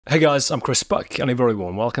Hey guys, I'm Chris Buck, and a very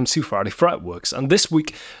warm welcome to Friday Fretworks, and this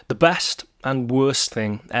week, the best and worst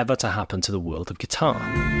thing ever to happen to the world of guitar.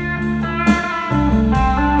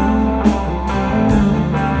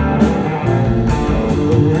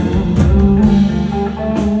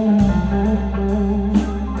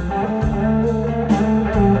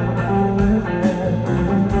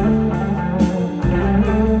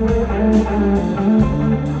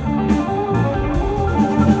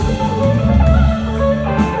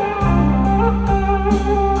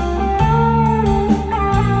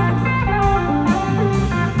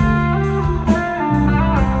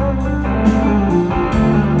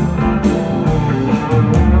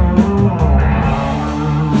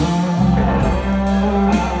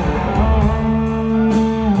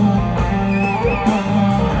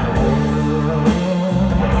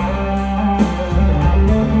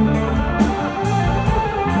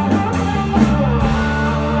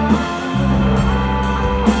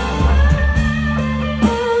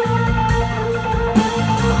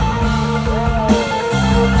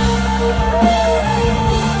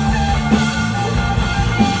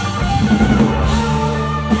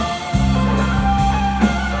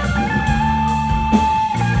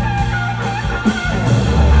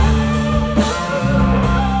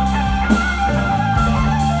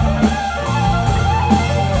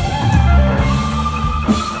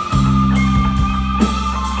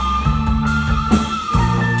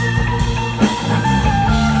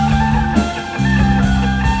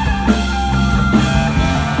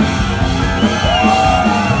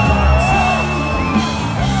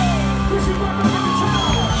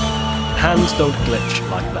 Hands don't glitch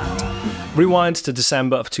like that. Rewind to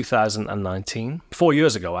December of 2019, 4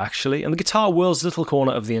 years ago actually, and the guitar world's little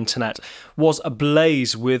corner of the internet was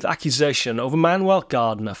ablaze with accusation over Manuel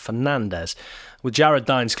Gardner Fernandez, with Jared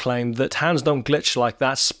Dines' claim that hands don't glitch like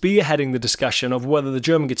that spearheading the discussion of whether the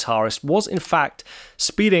German guitarist was in fact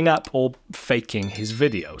speeding up or faking his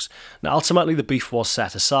videos. Now ultimately the beef was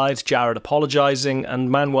set aside, Jared apologising and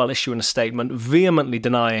Manuel issuing a statement vehemently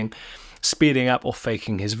denying speeding up or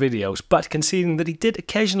faking his videos, but conceding that he did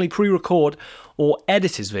occasionally pre-record or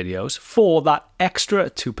edit his videos for that extra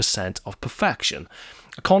 2% of perfection,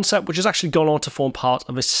 a concept which has actually gone on to form part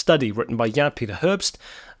of a study written by Jan-Peter Herbst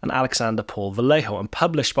and Alexander Paul Vallejo and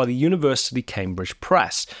published by the University Cambridge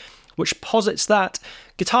Press, which posits that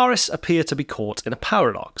guitarists appear to be caught in a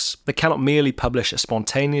paradox. They cannot merely publish a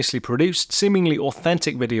spontaneously produced, seemingly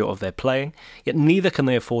authentic video of their playing, yet neither can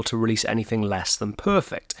they afford to release anything less than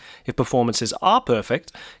perfect. If performances are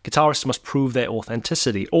perfect, guitarists must prove their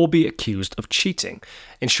authenticity or be accused of cheating.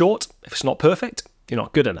 In short, if it's not perfect, you're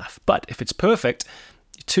not good enough. But if it's perfect,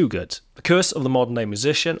 you're too good. The curse of the modern day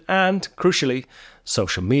musician and, crucially,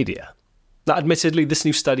 social media. Now, admittedly, this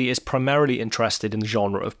new study is primarily interested in the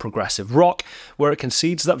genre of progressive rock, where it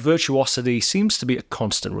concedes that virtuosity seems to be a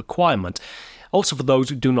constant requirement, also for those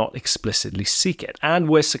who do not explicitly seek it, and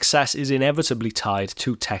where success is inevitably tied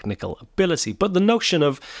to technical ability. But the notion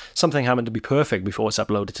of something having to be perfect before it's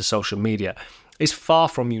uploaded to social media is far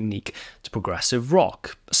from unique to progressive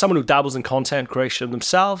rock. As someone who dabbles in content creation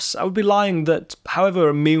themselves, I would be lying that, however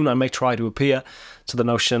immune I may try to appear to the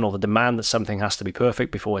notion or the demand that something has to be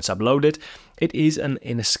perfect before it's uploaded, it is an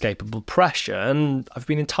inescapable pressure, and I've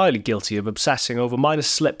been entirely guilty of obsessing over minor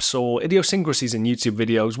slips or idiosyncrasies in YouTube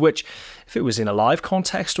videos, which, if it was in a live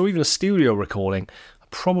context or even a studio recording, I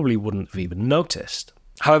probably wouldn't have even noticed.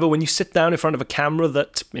 However, when you sit down in front of a camera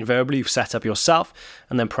that invariably you've set up yourself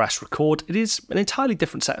and then press record, it is an entirely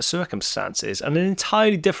different set of circumstances and an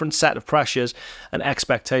entirely different set of pressures and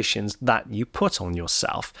expectations that you put on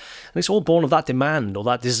yourself. And it's all born of that demand or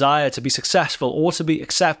that desire to be successful or to be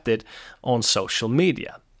accepted on social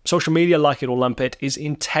media. Social media, like it or lump it, is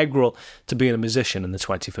integral to being a musician in the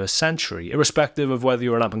 21st century, irrespective of whether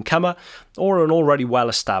you're an up-and-comer or an already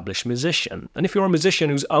well-established musician. And if you're a musician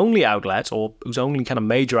whose only outlet, or whose only kind of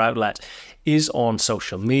major outlet, is on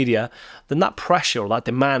social media, then that pressure or that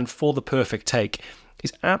demand for the perfect take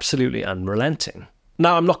is absolutely unrelenting.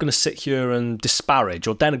 Now, I'm not going to sit here and disparage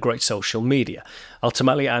or denigrate social media.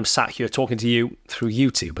 Ultimately, I'm sat here talking to you through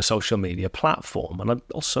YouTube, a social media platform, and I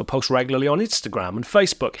also post regularly on Instagram and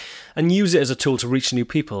Facebook and use it as a tool to reach new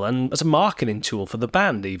people and as a marketing tool for the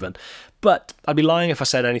band even. But I'd be lying if I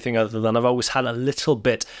said anything other than I've always had a little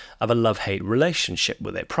bit of a love-hate relationship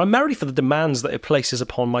with it, primarily for the demands that it places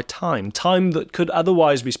upon my time that could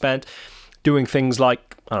otherwise be spent doing things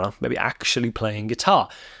like, I don't know, maybe actually playing guitar.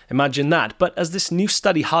 Imagine that. But as this new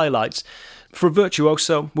study highlights, for a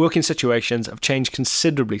virtuoso, working situations have changed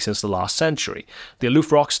considerably since the last century. The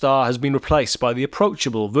aloof rock star has been replaced by the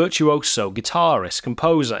approachable virtuoso, guitarist,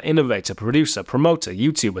 composer, innovator, producer, promoter,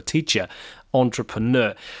 YouTuber, teacher,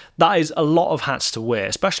 entrepreneur. That is a lot of hats to wear,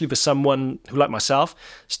 especially for someone who, like myself,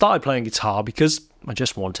 started playing guitar because I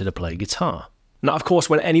just wanted to play guitar. Now, of course,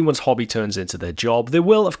 when anyone's hobby turns into their job, there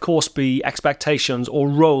will, of course, be expectations or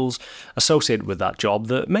roles associated with that job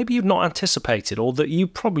that maybe you've not anticipated or that you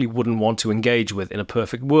probably wouldn't want to engage with in a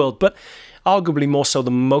perfect world. But arguably more so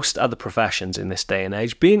than most other professions in this day and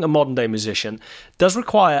age, being a modern-day musician does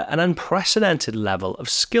require an unprecedented level of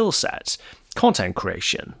skill sets. Content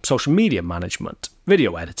creation, social media management,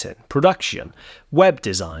 video editing, production, web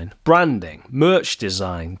design, branding, merch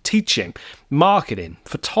design, teaching, marketing,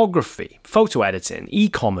 photography, photo editing,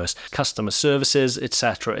 e-commerce, customer services,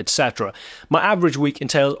 etc., etc. My average week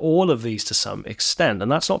entails all of these to some extent,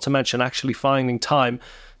 and that's not to mention actually finding time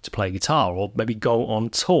to play guitar or maybe go on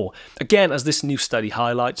tour. Again, as this new study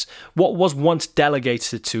highlights, what was once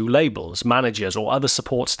delegated to labels, managers or other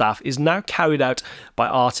support staff is now carried out by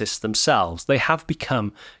artists themselves. They have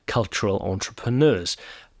become cultural entrepreneurs.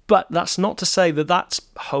 But that's not to say that that's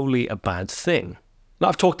wholly a bad thing. Now,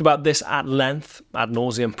 I've talked about this at length, ad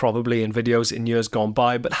nauseum probably, in videos in years gone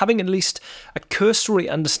by, but having at least a cursory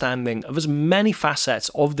understanding of as many facets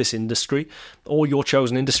of this industry, or your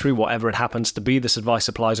chosen industry, whatever it happens to be, this advice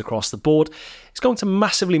applies across the board, it's going to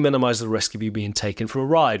massively minimise the risk of you being taken for a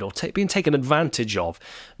ride or being taken advantage of.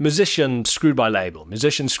 Musician screwed by label,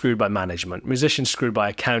 musician screwed by management, musician screwed by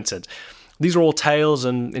accountant. These are all tales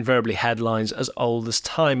and invariably headlines as old as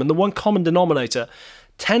time, and the one common denominator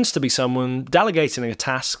tends to be someone delegating a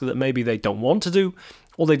task that maybe they don't want to do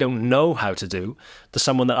or they don't know how to do to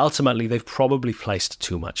someone that ultimately they've probably placed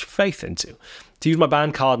too much faith into. To use my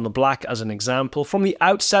band Cardinal as an example, from the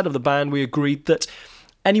outset of the band we agreed that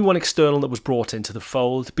anyone external that was brought into the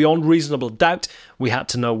fold, beyond reasonable doubt, we had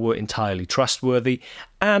to know were entirely trustworthy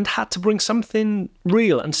and had to bring something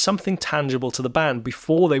real and something tangible to the band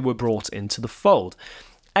before they were brought into the fold.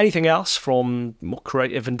 Anything else, from more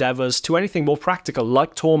creative endeavours to anything more practical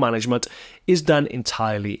like tour management, is done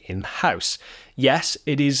entirely in-house. Yes,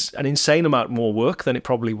 it is an insane amount more work than it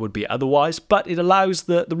probably would be otherwise, but it allows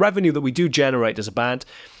the revenue that we do generate as a band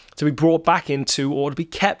to be brought back into or to be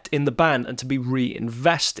kept in the band and to be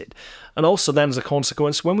reinvested. And also then as a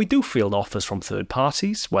consequence, when we do field offers from third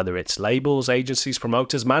parties, whether it's labels, agencies,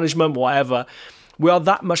 promoters, management, whatever, we are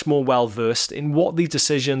that much more well-versed in what these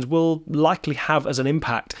decisions will likely have as an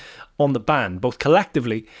impact on the band, both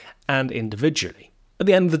collectively and individually. At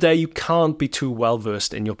the end of the day, you can't be too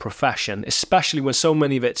well-versed in your profession, especially when so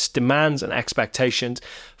many of its demands and expectations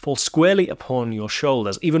fall squarely upon your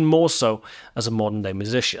shoulders, even more so as a modern-day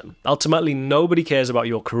musician. Ultimately, nobody cares about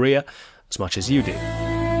your career as much as you do.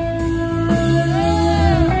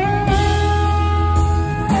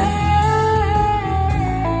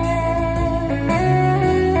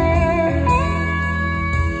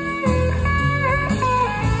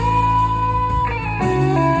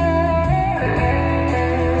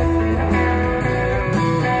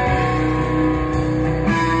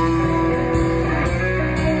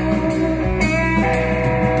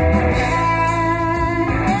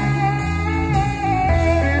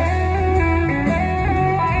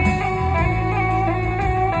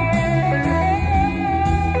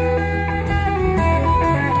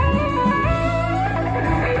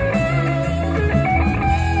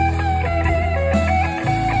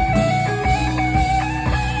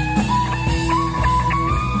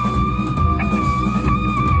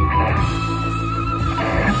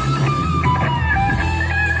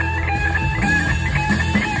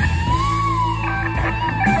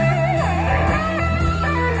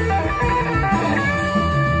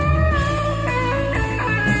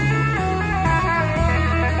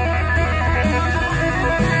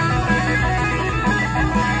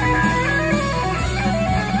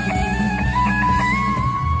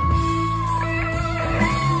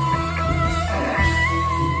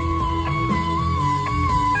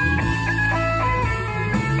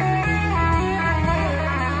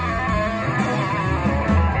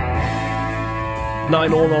 Now,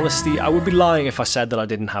 in all honesty, I would be lying if I said that I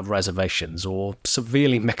didn't have reservations or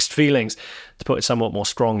severely mixed feelings, to put it somewhat more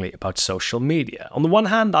strongly, about social media. On the one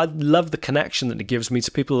hand, I love the connection that it gives me to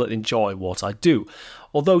people that enjoy what I do,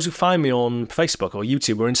 or those who find me on Facebook or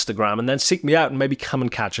YouTube or Instagram and then seek me out and maybe come and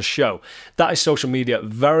catch a show. That is social media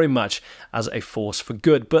very much as a force for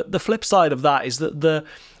good. But the flip side of that is that the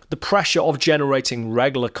pressure of generating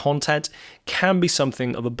regular content can be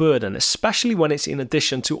something of a burden, especially when it's in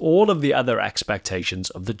addition to all of the other expectations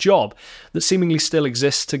of the job that seemingly still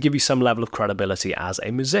exists to give you some level of credibility as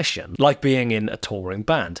a musician, like being in a touring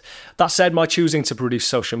band. That said, my choosing to produce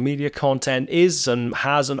social media content is and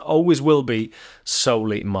has and always will be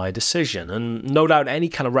solely my decision, and no doubt any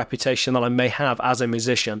kind of reputation that I may have as a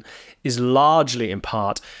musician is largely in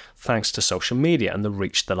part thanks to social media and the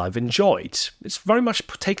reach that I've enjoyed. It's very much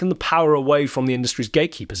taken the power away from the industry's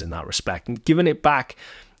gatekeepers in that respect and given it back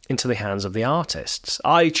into the hands of the artists.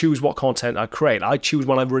 I choose what content I create. I choose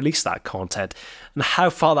when I release that content, and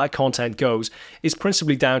how far that content goes is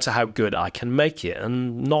principally down to how good I can make it,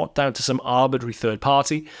 and not down to some arbitrary third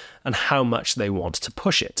party and how much they want to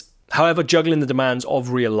push it. However, juggling the demands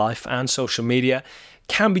of real life and social media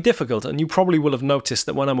can be difficult, and you probably will have noticed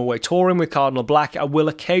that when I'm away touring with Cardinal Black, I will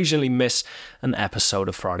occasionally miss an episode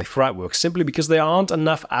of Friday Fretworks, simply because there aren't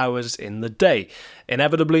enough hours in the day.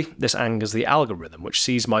 Inevitably, this angers the algorithm, which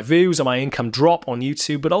sees my views and my income drop on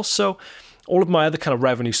YouTube, but also all of my other kind of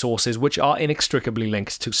revenue sources, which are inextricably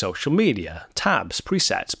linked to social media, tabs,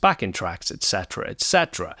 presets, backing tracks, etc.,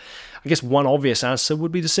 etc. I guess one obvious answer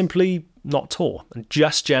would be to simply not tour and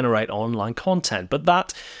just generate online content, but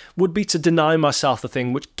that would be to deny myself the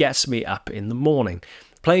thing which gets me up in the morning.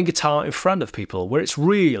 Playing guitar in front of people, where it's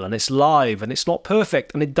real and it's live and it's not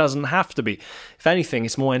perfect, and it doesn't have to be. If anything,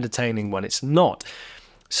 it's more entertaining when it's not.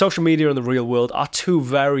 Social media and the real world are two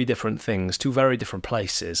very different things, two very different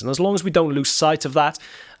places, and as long as we don't lose sight of that,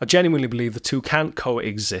 I genuinely believe the two can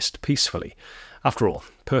coexist peacefully. After all,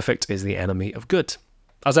 perfect is the enemy of good.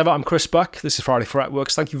 As ever, I'm Chris Buck, this is Friday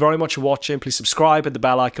Fretworks. Thank you very much for watching. Please subscribe, hit the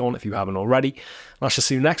bell icon if you haven't already, and I shall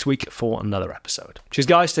see you next week for another episode. Cheers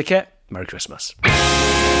guys, take care, Merry Christmas.